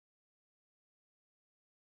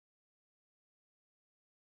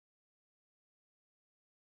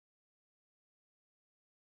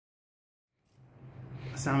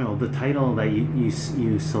Samuel, the title that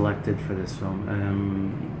you selected for this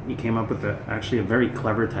film, you came up with actually a very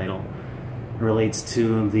clever title. It relates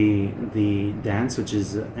to the dance, which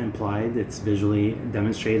is implied. It's visually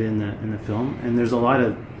demonstrated in the film, and there's a lot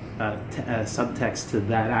of subtext to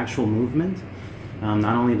that actual movement.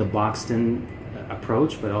 Not only the boxed-in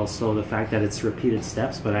approach, but also the fact that it's repeated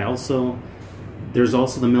steps. But there's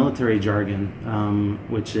also the military jargon,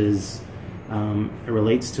 which is it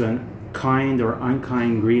relates to a kind or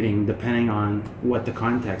unkind greeting depending on what the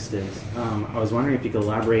context is. I was wondering if you could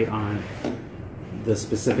elaborate on the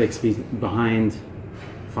specifics behind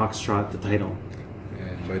Foxtrot, the title.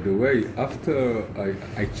 And by the way, after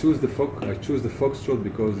I choose the Foxtrot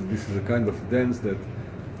because this is a kind of dance that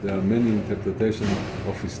there are many interpretations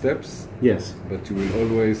of his steps. Yes. But you will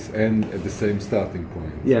always end at the same starting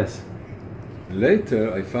point. Yes.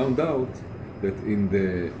 Later, I found out that in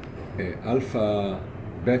the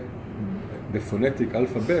alphabet, the phonetic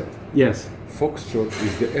alphabet, yes, Foxtrot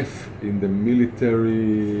is the F in the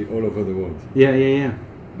military all over the world. Yeah.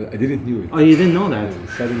 But I didn't know it. Oh, you didn't know that?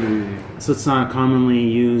 Suddenly. So it's not a commonly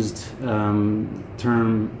used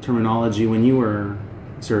terminology when you were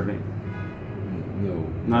serving? No.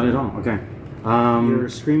 Not at all. Okay. Your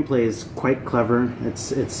screenplay is quite clever.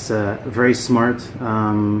 It's very smart.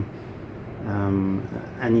 And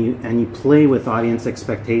you play with audience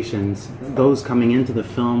expectations. Those coming into the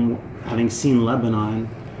film, having seen Lebanon,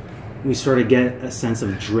 we sort of get a sense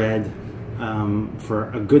of dread for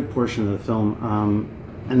a good portion of the film.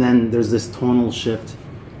 And then there's this tonal shift.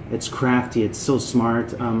 It's crafty. It's so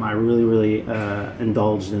smart. I really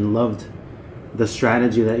indulged and loved the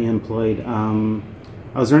strategy that you employed.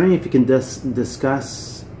 I was wondering if you can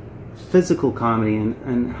discuss physical comedy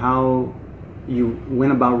and how you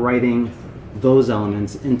went about writing those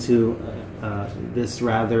elements into this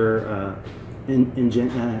rather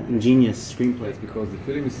ingenious screenplay. Because the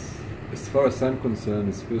film is, as far as I'm concerned,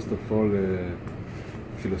 is first of all a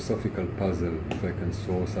philosophical puzzle, if I can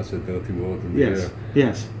throw such a dirty word in there.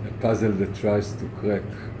 Yes. A puzzle that tries to crack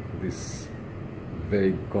this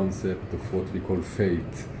vague concept of what we call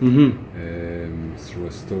fate. Through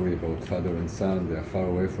a story about father and son. They are far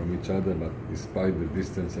away from each other, but despite the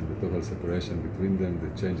distance and the total separation between them,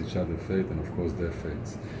 they change each other's fate and of course their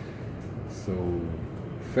fates. So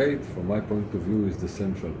fate, from my point of view, is the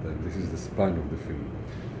central theme. This is the spine of the film.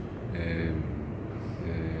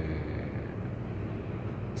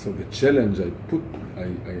 So the challenge I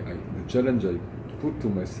put to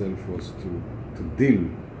myself was to deal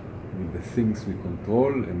with the things we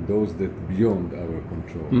control and those that beyond our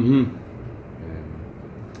control.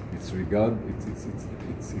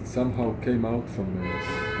 It somehow came out from a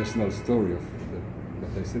personal story of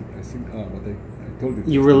I told it.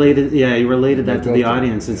 You related that to the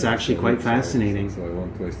audience. It's actually quite fascinating. So I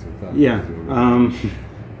won't waste your time. Yeah.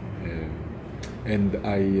 And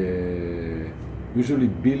I usually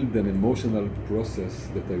build an emotional process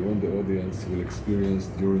that I want the audience will experience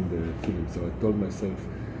during the film. So I told myself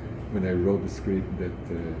when I wrote the script that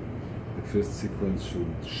the first sequence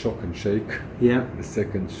should shock and shake, the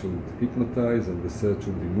second should hypnotize, and the third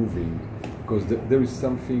should be moving, because there is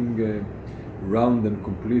something round and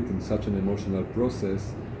complete in such an emotional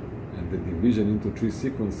process, and the division into three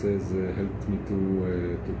sequences helped me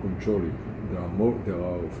to control it. There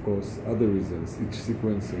are of course other reasons. Each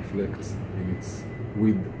sequence reflects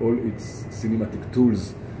with all its cinematic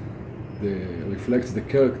tools, reflects the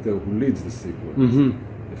character who leads the sequence.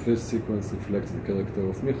 The first sequence reflects the character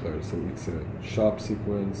of Michel, so it's a sharp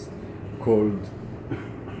sequence, cold,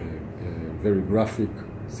 very graphic,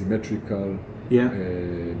 symmetrical,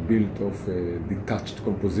 built of detached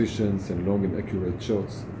compositions and long and accurate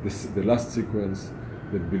shots. The last sequence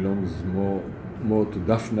that belongs more to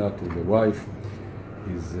Daphna, to the wife,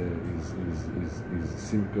 is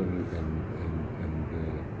simple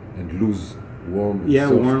and loose. Warm and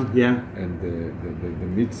soft. And the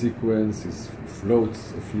mid sequence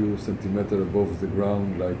floats a few centimeters above the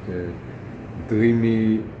ground, like a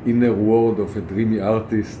dreamy inner world of a dreamy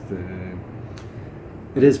artist.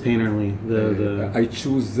 It is painterly. I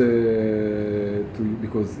choose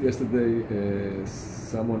because yesterday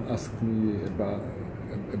someone asked me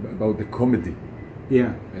about the comedy.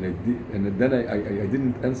 And then I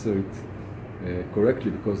didn't answer it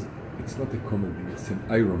correctly, because it's not a comedy, it's an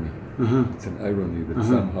irony. It's an irony that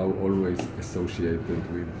somehow always associated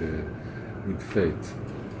with fate.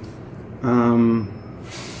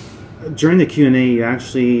 During the Q&A, you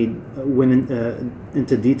actually went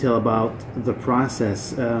into detail about the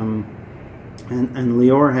process, and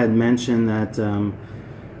Lior had mentioned that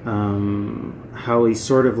how he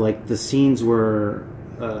sort of the scenes were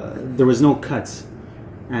there was no cuts,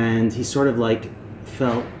 and he sort of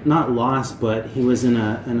felt not lost, but he was in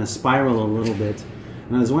a spiral a little bit.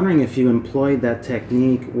 And I was wondering if you employed that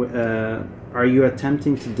technique. Are you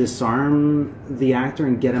attempting to disarm the actor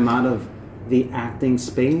and get him out of the acting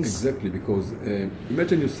space? Exactly, because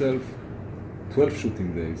imagine yourself 12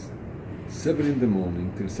 shooting days, 7 in the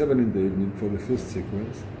morning till 7 in the evening for the first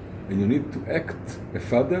sequence, and you need to act a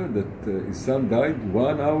father that his son died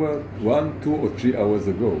 1 hour, 1, 2 or 3 hours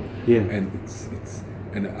ago. Yeah. And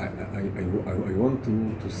and I want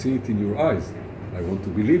to see it in your eyes. I want to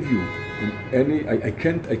believe you. And I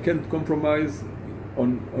can't compromise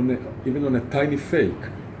even on a tiny fake.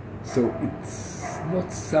 So it's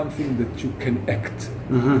not something that you can act.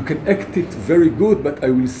 You can act it very good, but I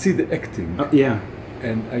will see the acting. Yeah.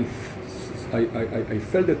 And I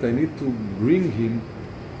felt that I need to bring him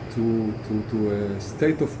to a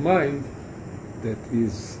state of mind that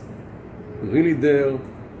is really there.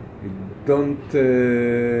 He don't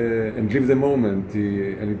and live the moment,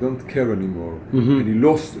 and he don't care anymore, and he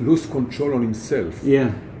lose control on himself.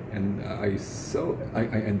 Yeah. And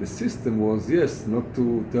and the system was, yes, not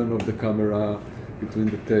to turn off the camera between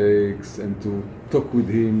the takes and to talk with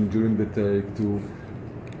him during the take. To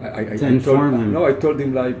inform him. No, I told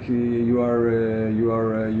him like your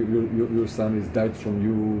son is died from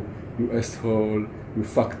you, you asshole, you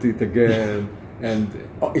fucked it again, and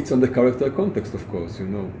it's on the character context, of course, you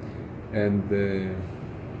know, and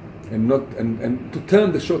to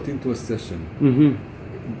turn the shot into a session.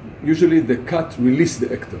 Usually the cut release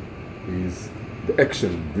the actor, is the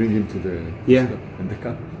action bring him to the and the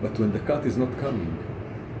cut. But when the cut is not coming,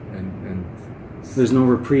 and there's no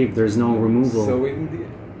reprieve, there's no removal. So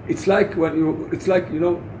it's like you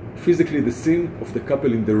know, physically the scene of the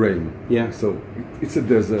couple in the rain. Yeah. So it's a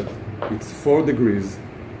desert. It's 4 degrees.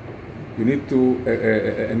 You need to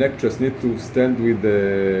an actress need to stand with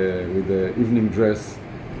the evening dress,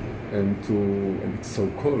 and it's so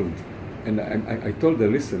cold. And I told her,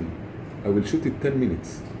 listen, I will shoot it 10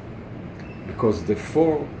 minutes, because the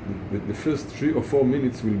first 3 or 4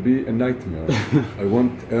 minutes will be a nightmare. I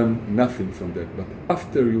won't earn nothing from that. But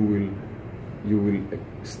after you will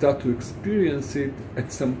start to experience it,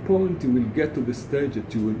 at some point you will get to the stage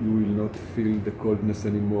that you will not feel the coldness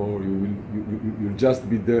anymore. You'll just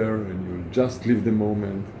be there, and you'll just live the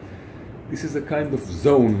moment. This is a kind of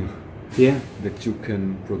zone that you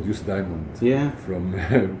can produce diamond from.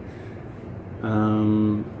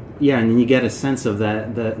 Yeah, and you get a sense of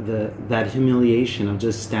that humiliation of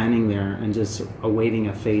just standing there and just awaiting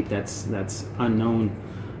a fate that's unknown.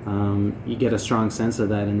 You get a strong sense of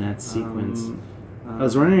that in that sequence. I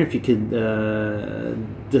was wondering if you could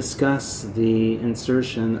discuss the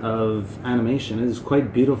insertion of animation. It is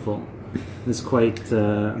quite beautiful. It's quite.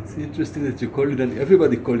 It's interesting that you call it.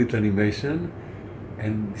 Everybody call it animation,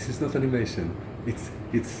 and this is not animation. It's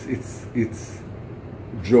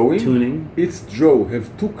drawing. Tuning. It's draw.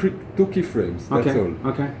 Have two keyframes. That's all.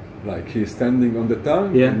 Okay. Like he's standing on the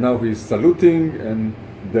tongue, and now he's saluting, and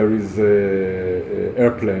there is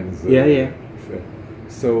airplanes.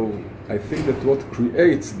 So I think that what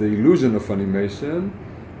creates the illusion of animation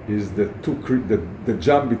is the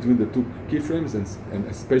jump between the 2 keyframes, and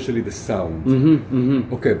especially the sound.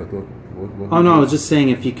 Okay, but what? Oh no, I was just saying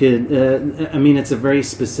if you could. I mean, it's a very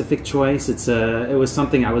specific choice. It was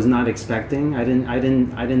something I was not expecting. I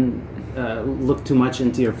didn't look too much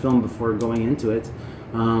into your film before going into it,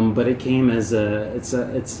 but it came as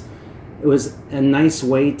it was a nice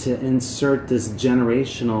way to insert this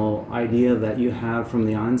generational idea that you have from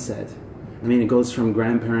the onset. I mean, it goes from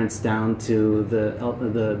grandparents down to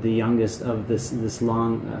the youngest of this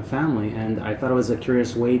long family, and I thought it was a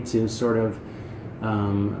curious way to sort of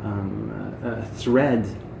thread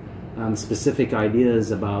specific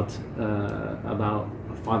ideas about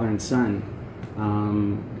father and son.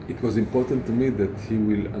 It was important to me that he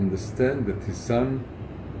will understand that his son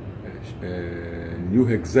knew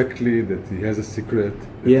exactly that he has a secret,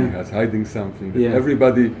 that he has hiding something. That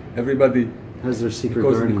everybody has their secret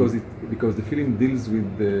because the film deals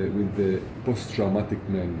with the post-traumatic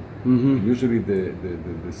man. Usually the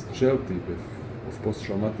stereotype of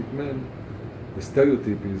post-traumatic man. The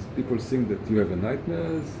stereotype is people think that you have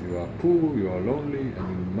nightmares, you are poor, you are lonely, and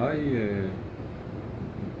in my,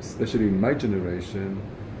 especially in my generation,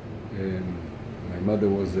 my mother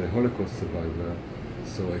was a Holocaust survivor,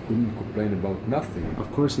 so I couldn't complain about nothing. Of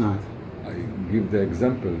course not. I give the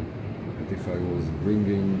example that if I was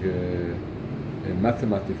bringing a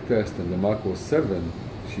mathematics test and the mark was 7,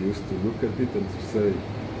 she used to look at it and to say,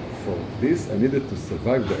 for this I needed to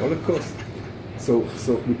survive the Holocaust. So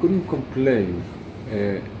we couldn't complain.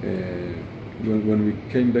 when we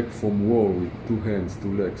came back from war with 2 hands,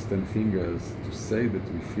 2 legs, 10 fingers, to say that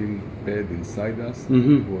we feel bad inside us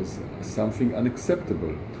was something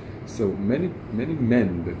unacceptable. So many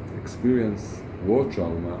men that experience war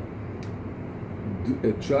trauma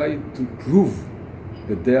try to prove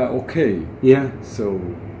that they are okay. Yeah. So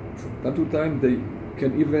from time to time they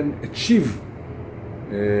can even achieve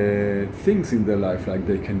things in their life, like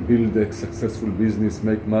they can build a successful business,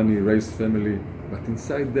 make money, raise family, but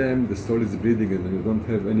inside them the soul is bleeding and you don't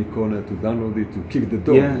have any corner to download it, to kick the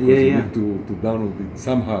door, because you need to download it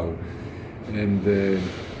somehow. And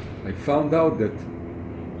I found out that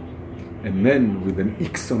a man with an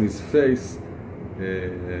X on his face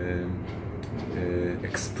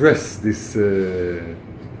express this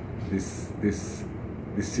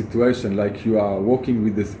situation, like you are walking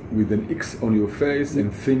with an X on your face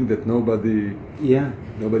and think that nobody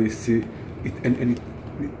see it,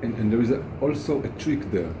 and there is also a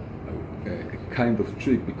trick there, a kind of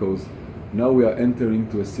trick, because now we are entering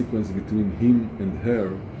into a sequence between him and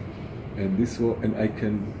her, and I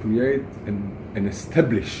can create and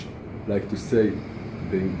establish, like to say,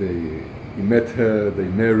 he met her, they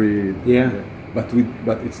married, but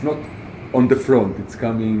it's not on the front, it's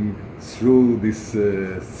coming through this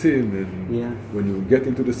scene, and when you get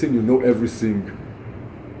into the scene, you know everything.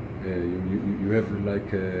 You have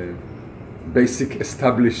like a basic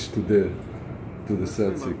established to the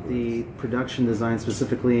third sequence. The production design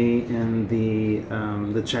specifically, and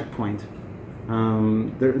the checkpoint,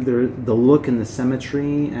 the look and the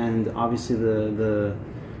symmetry, and obviously the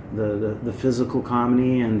physical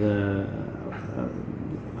comedy, and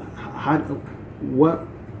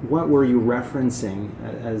what were you referencing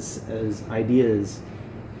as ideas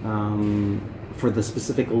for the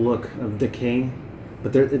specific look of decay?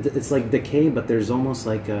 But it's like decay, but there's almost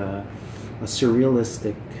like a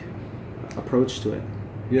surrealistic approach to it.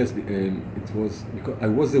 Yes, it was because I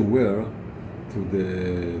was aware to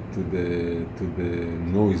the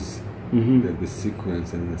noise that the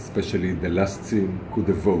sequence, and especially the last scene, could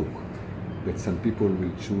evoke. That some people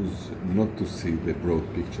will choose not to see the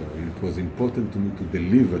broad picture, and it was important to me to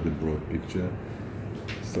deliver the broad picture.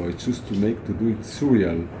 So I choose to do it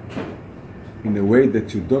surreal, in a way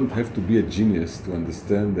that you don't have to be a genius to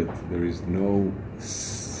understand that there is no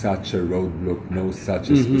such a roadblock, no such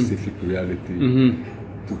a specific reality.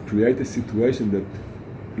 To create a situation that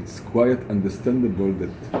it's quite understandable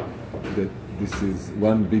that this is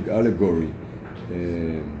one big allegory.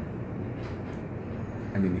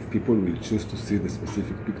 I mean, if people will choose to see the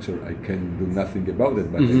specific picture, I can do nothing about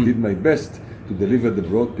it, but I did my best to deliver the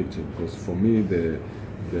broad picture, because for me the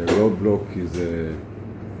roadblock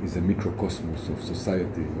is a microcosmos of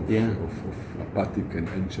society, of apathic and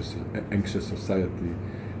anxious society,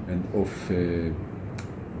 and of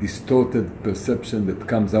distorted perception that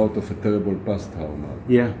comes out of a terrible past trauma.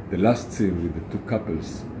 The last scene with the 2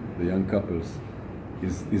 couples, the young couples,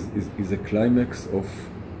 is a climax of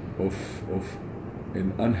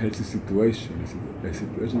an unhealthy situation, a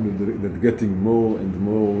situation that's getting more and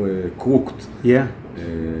more crooked.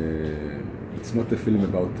 It's not a film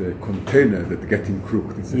about a container that's getting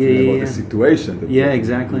crooked. It's a film about a situation. That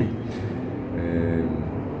exactly.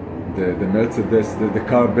 The Mercedes, the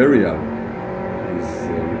car burial,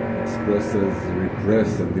 expresses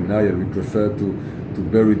repress and denial. We prefer to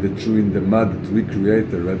bury the true in the mud, to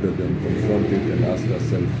recreate it rather than confront it and ask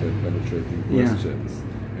ourselves penetrating questions.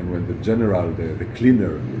 And when the general, the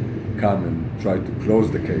cleaner, come and try to close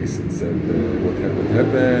the case and said what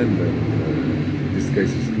happened, and this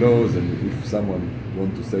case is closed, and if someone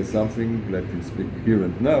wants to say something, let him speak here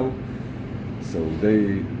and now. So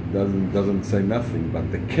they doesn't say nothing, but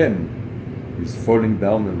the can is falling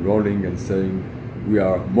down and rolling and saying, we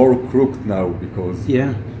are more crooked now because of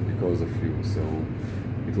you. So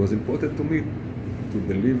it was important to me to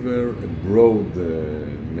deliver a broad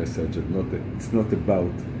message. It's not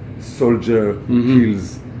about soldier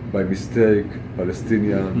kills by mistake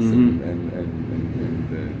Palestinians and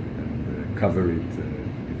cover it.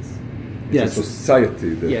 It's a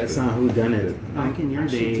society that... it's not who done it. Back in your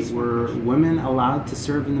day, were women allowed to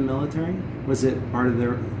serve in the military? Was it part of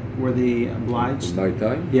their... Were they obliged? In my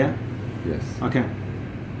time? Yeah? Yes. Okay.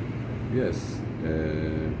 Yes.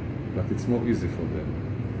 But it's more easy for them.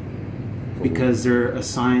 Because they're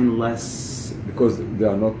assigned less... Because they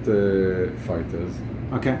are not fighters.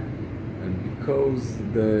 Okay. And because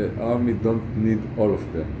the army don't need all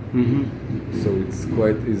of them. So it's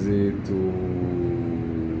quite easy to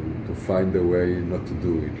find a way not to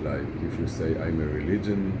do it. Like if you say, I'm a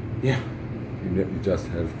religion, you just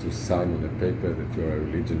have to sign on a paper that you're a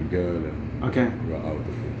religion girl, and you are out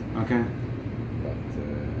of it. Okay. But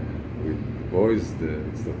boys,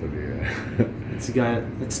 it's totally.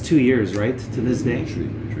 It's 2 years, right? To this day. Three.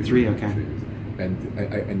 Okay. 3 years.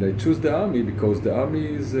 And I choose the army because the army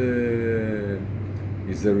is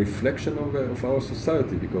a reflection of our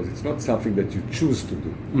society, because it's not something that you choose to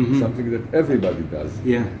do. It's something that everybody does.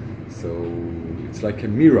 Yeah. So it's like a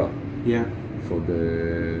mirror. Yeah. For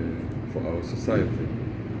our society.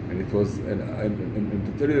 And it was, and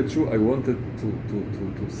to tell you the truth, I wanted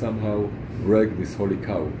to somehow break this holy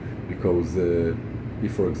cow, because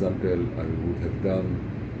if, for example, I would have done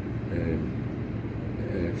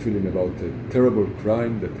a film about a terrible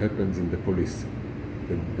crime that happens in the police,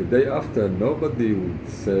 the day after, nobody would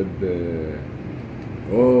said,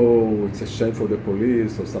 "Oh, it's a shame for the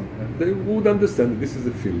police," or something. They would understand this is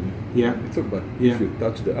a film. Yeah. It's okay, but if you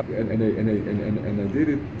touch the and I did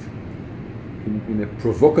it in a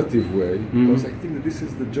provocative way, because I think that this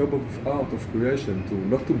is the job of art, of creation, to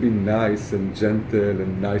not to be nice and gentle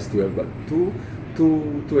and nice to everybody,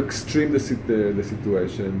 to extreme the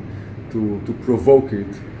situation, to provoke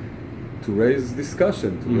it, to raise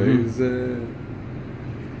discussion, to raise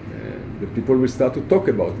the people will start to talk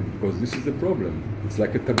about it, because this is the problem. It's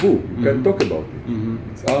like a taboo. You can't talk about it.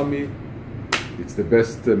 It's army. It's the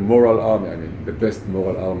best moral army. I mean, the best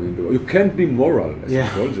moral army in the world. You can't be moral as a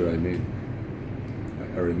soldier. I mean,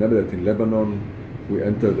 I remember that in Lebanon, we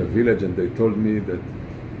entered a village and they told me that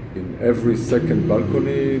in every second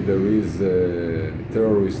balcony there is a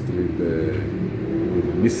terrorist with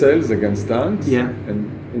missiles against tanks. Yeah. And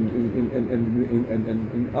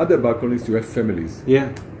in other balconies you have families. Yeah.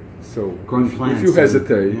 So if you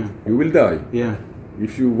hesitate, you will die. Yeah.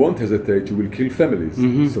 If you won't hesitate, you will kill families.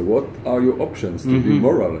 So what are your options to be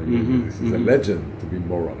moral? I mean, this is a legend, to be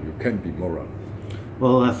moral. You can't be moral.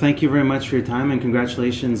 Well, thank you very much for your time, and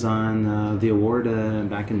congratulations on the award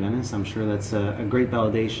back in Venice. I'm sure that's a great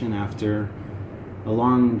validation after a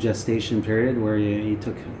long gestation period where you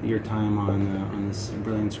took your time on this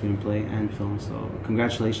brilliant screenplay and film. So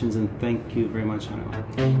congratulations, and thank you very much, Hannah.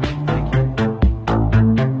 Thank you.